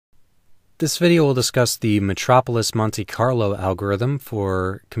This video will discuss the Metropolis Monte Carlo algorithm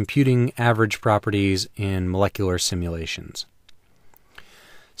for computing average properties in molecular simulations.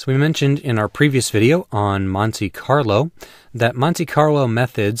 So we mentioned in our previous video on Monte Carlo that Monte Carlo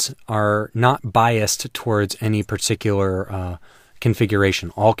methods are not biased towards any particular configuration.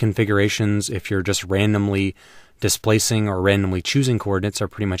 All configurations, if you're just randomly displacing or randomly choosing coordinates, are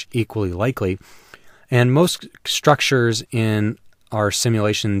pretty much equally likely. And most structures in our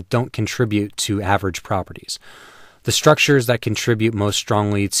simulation don't contribute to average properties. The structures that contribute most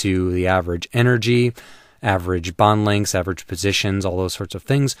strongly to the average energy, average bond lengths, average positions, all those sorts of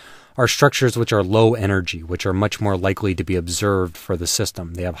things, are structures which are low energy, which are much more likely to be observed for the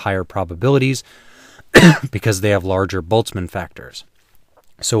system. They have higher probabilities because they have larger Boltzmann factors.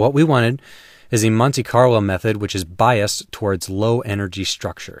 So what we wanted is a Monte Carlo method which is biased towards low energy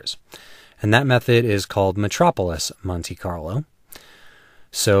structures. And that method is called Metropolis Monte Carlo.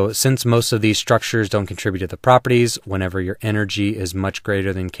 So since most of these structures don't contribute to the properties, whenever your energy is much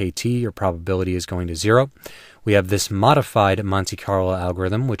greater than kT, your probability is going to 0. We have this modified Monte Carlo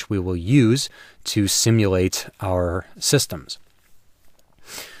algorithm, which we will use to simulate our systems.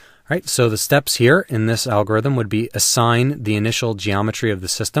 All right, so the steps here in this algorithm would be assign the initial geometry of the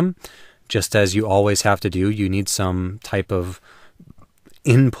system. Just as you always have to do, you need some type of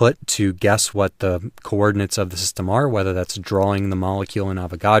input to guess what the coordinates of the system are, whether that's drawing the molecule in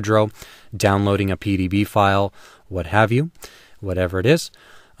Avogadro, downloading a PDB file, what have you, whatever it is.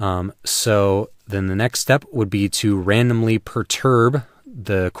 So then the next step would be to randomly perturb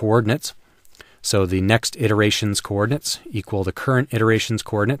the coordinates. So the next iteration's coordinates equal the current iteration's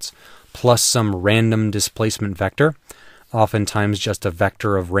coordinates plus some random displacement vector, oftentimes just a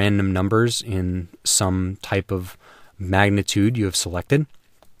vector of random numbers in some type of magnitude you have selected.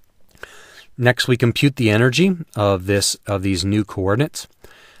 Next, we compute the energy of these new coordinates.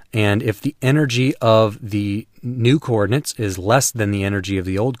 And if the energy of the new coordinates is less than the energy of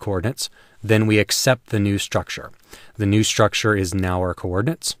the old coordinates, then we accept the new structure. The new structure is now our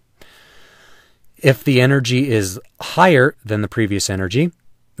coordinates. If the energy is higher than the previous energy,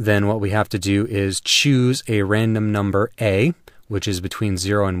 then what we have to do is choose a random number a, which is between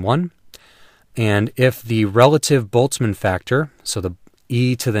 0 and 1. And if the relative Boltzmann factor, so the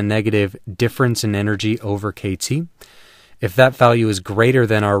e to the negative difference in energy over kT, if that value is greater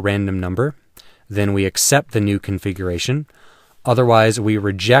than our random number, then we accept the new configuration. Otherwise, we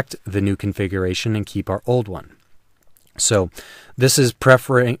reject the new configuration and keep our old one. So this is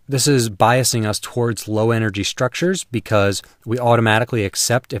biasing us towards low energy structures because we automatically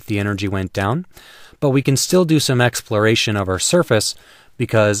accept if the energy went down, but we can still do some exploration of our surface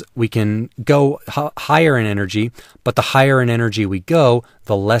because we can go higher in energy, but the higher in energy we go,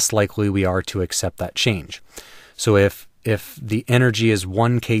 the less likely we are to accept that change. So if the energy is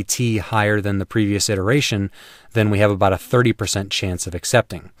 1 kT higher than the previous iteration, then we have about a 30% chance of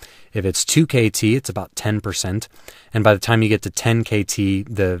accepting. If it's 2 kT, it's about 10%, and by the time you get to 10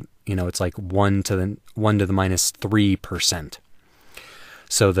 kT, it's like 1 to the minus 3%.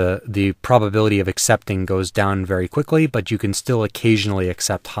 So the probability of accepting goes down very quickly, but you can still occasionally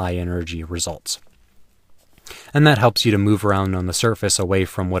accept high energy results. And that helps you to move around on the surface away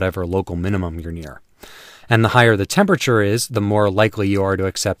from whatever local minimum you're near. And the higher the temperature is, the more likely you are to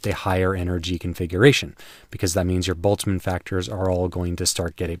accept a higher energy configuration, because that means your Boltzmann factors are all going to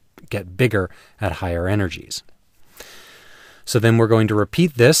start get bigger at higher energies. So then we're going to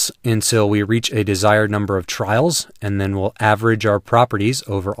repeat this until we reach a desired number of trials, and then we'll average our properties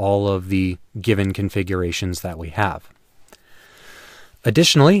over all of the given configurations that we have.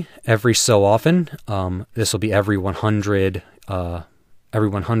 Additionally, every so often, this will be every 100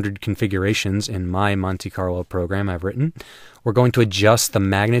 configurations in my Monte Carlo program I've written, we're going to adjust the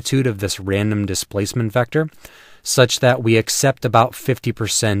magnitude of this random displacement vector such that we accept about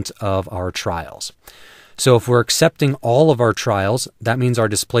 50% of our trials. So if we're accepting all of our trials, that means our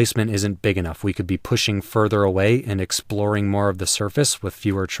displacement isn't big enough. We could be pushing further away and exploring more of the surface with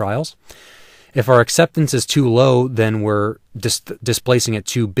fewer trials. If our acceptance is too low, then we're displacing it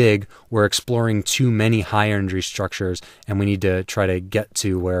too big. We're exploring too many high energy structures, and we need to try to get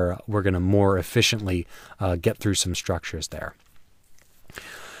to where we're going to more efficiently get through some structures there.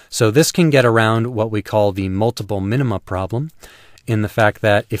 So this can get around what we call the multiple minima problem, in the fact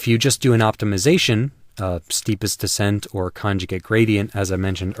that if you just do an optimization, steepest descent or conjugate gradient, as I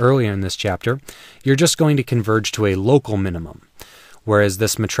mentioned earlier in this chapter, you're just going to converge to a local minimum. Whereas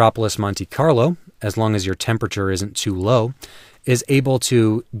this Metropolis Monte Carlo, as long as your temperature isn't too low, is able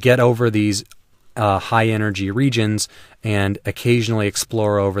to get over these high energy regions and occasionally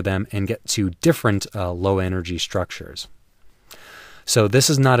explore over them and get to different low energy structures. So this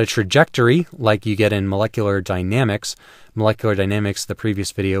is not a trajectory like you get in molecular dynamics. Molecular dynamics, the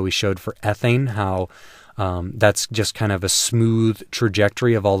previous video we showed for ethane, how that's just kind of a smooth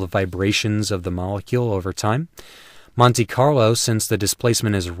trajectory of all the vibrations of the molecule over time. Monte Carlo, since the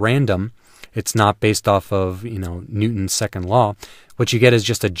displacement is random, it's not based off of, Newton's second law. What you get is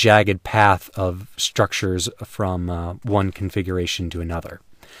just a jagged path of structures from one configuration to another.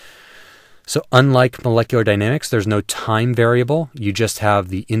 So unlike molecular dynamics, there's no time variable. You just have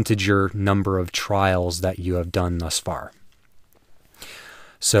the integer number of trials that you have done thus far.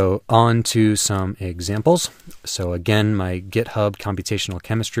 So on to some examples. So again, my GitHub Computational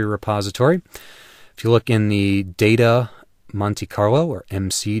Chemistry repository. If you look in the Data Monte Carlo, or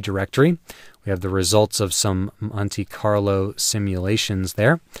MC directory, we have the results of some Monte Carlo simulations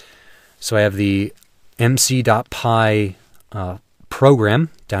there. So I have the mc.py program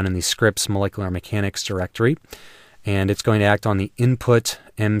down in the scripts molecular mechanics directory, and it's going to act on the input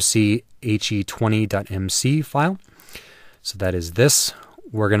mc he20.mc file. So that is this.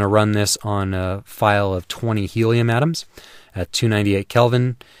 We're going to run this on a file of 20 helium atoms at 298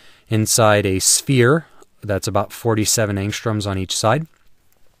 Kelvin inside a sphere that's about 47 angstroms on each side.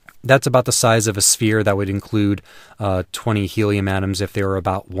 That's about the size of a sphere that would include 20 helium atoms if they were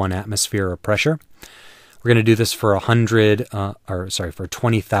about 1 atmosphere of pressure. We're going to do this for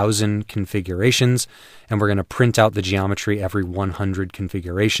 20,000 configurations, and we're going to print out the geometry every 100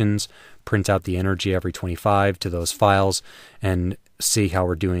 configurations, print out the energy every 25 to those files, and see how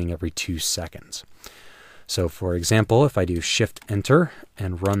we're doing every 2 seconds. So for example, if I do Shift-Enter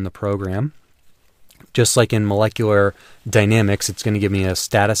and run the program, just like in molecular dynamics, it's going to give me a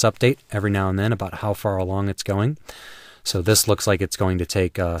status update every now and then about how far along it's going. So this looks like it's going to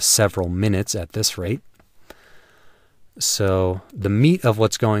take several minutes at this rate. So the meat of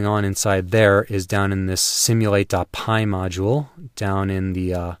what's going on inside there is down in this simulate.py module, down in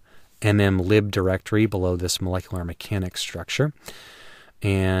the mlib directory below this molecular mechanics structure.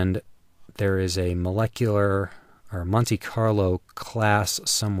 And there is a molecular or Monte Carlo class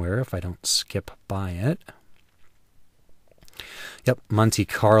somewhere, if I don't skip by it. Yep, Monte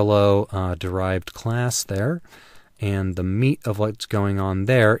Carlo derived class there. And the meat of what's going on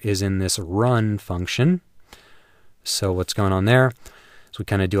there is in this run function. So what's going on there is we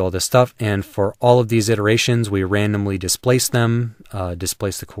kind of do all this stuff, and for all of these iterations, we randomly displace them,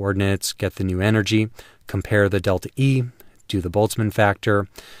 displace the coordinates, get the new energy, compare the delta E, do the Boltzmann factor,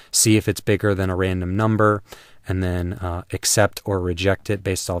 see if it's bigger than a random number, and then accept or reject it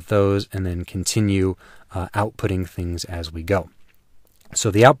based off those, and then continue outputting things as we go.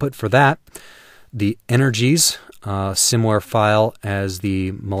 So the output for that, the energies, similar file as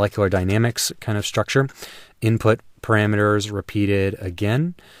the molecular dynamics kind of structure, input parameters repeated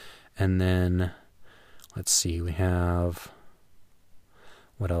again, and then let's see, we have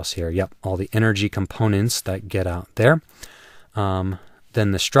what else here? Yep, all the energy components that get out there. Then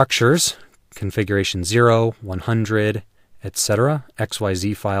the structures, configuration 0, 100, etc.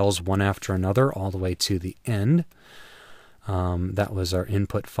 XYZ files one after another all the way to the end. That was our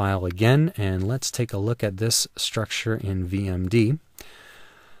input file again, and let's take a look at this structure in VMD.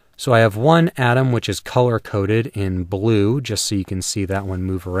 So I have one atom which is color-coded in blue, just so you can see that one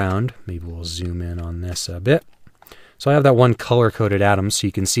move around. Maybe we'll zoom in on this a bit. So I have that one color-coded atom, so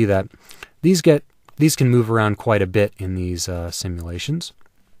you can see that these can move around quite a bit in these simulations.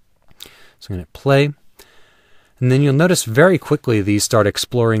 So I'm going to play. And then you'll notice very quickly these start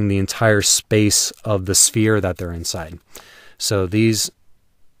exploring the entire space of the sphere that they're inside. So these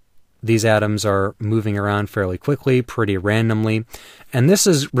atoms are moving around fairly quickly, pretty randomly. And this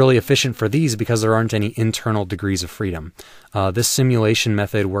is really efficient for these because there aren't any internal degrees of freedom. This simulation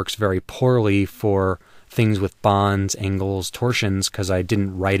method works very poorly for things with bonds, angles, torsions, because I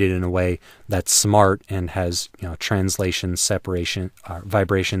didn't write it in a way that's smart and has translation, separation,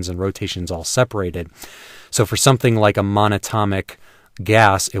 vibrations, and rotations all separated. So for something like a monatomic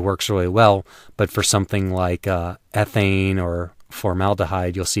gas, it works really well. But for something like ethane or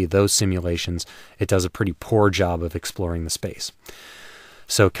formaldehyde, you'll see those simulations, it does a pretty poor job of exploring the space.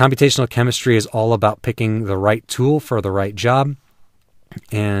 So computational chemistry is all about picking the right tool for the right job.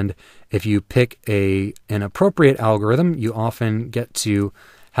 And if you pick an appropriate algorithm, you often get to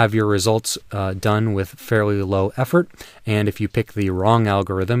have your results done with fairly low effort. And if you pick the wrong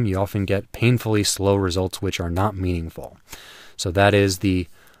algorithm, you often get painfully slow results which are not meaningful. So that is the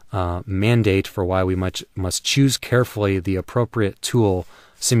mandate for why we must choose carefully the appropriate tool,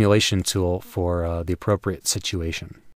 simulation tool, for the appropriate situation.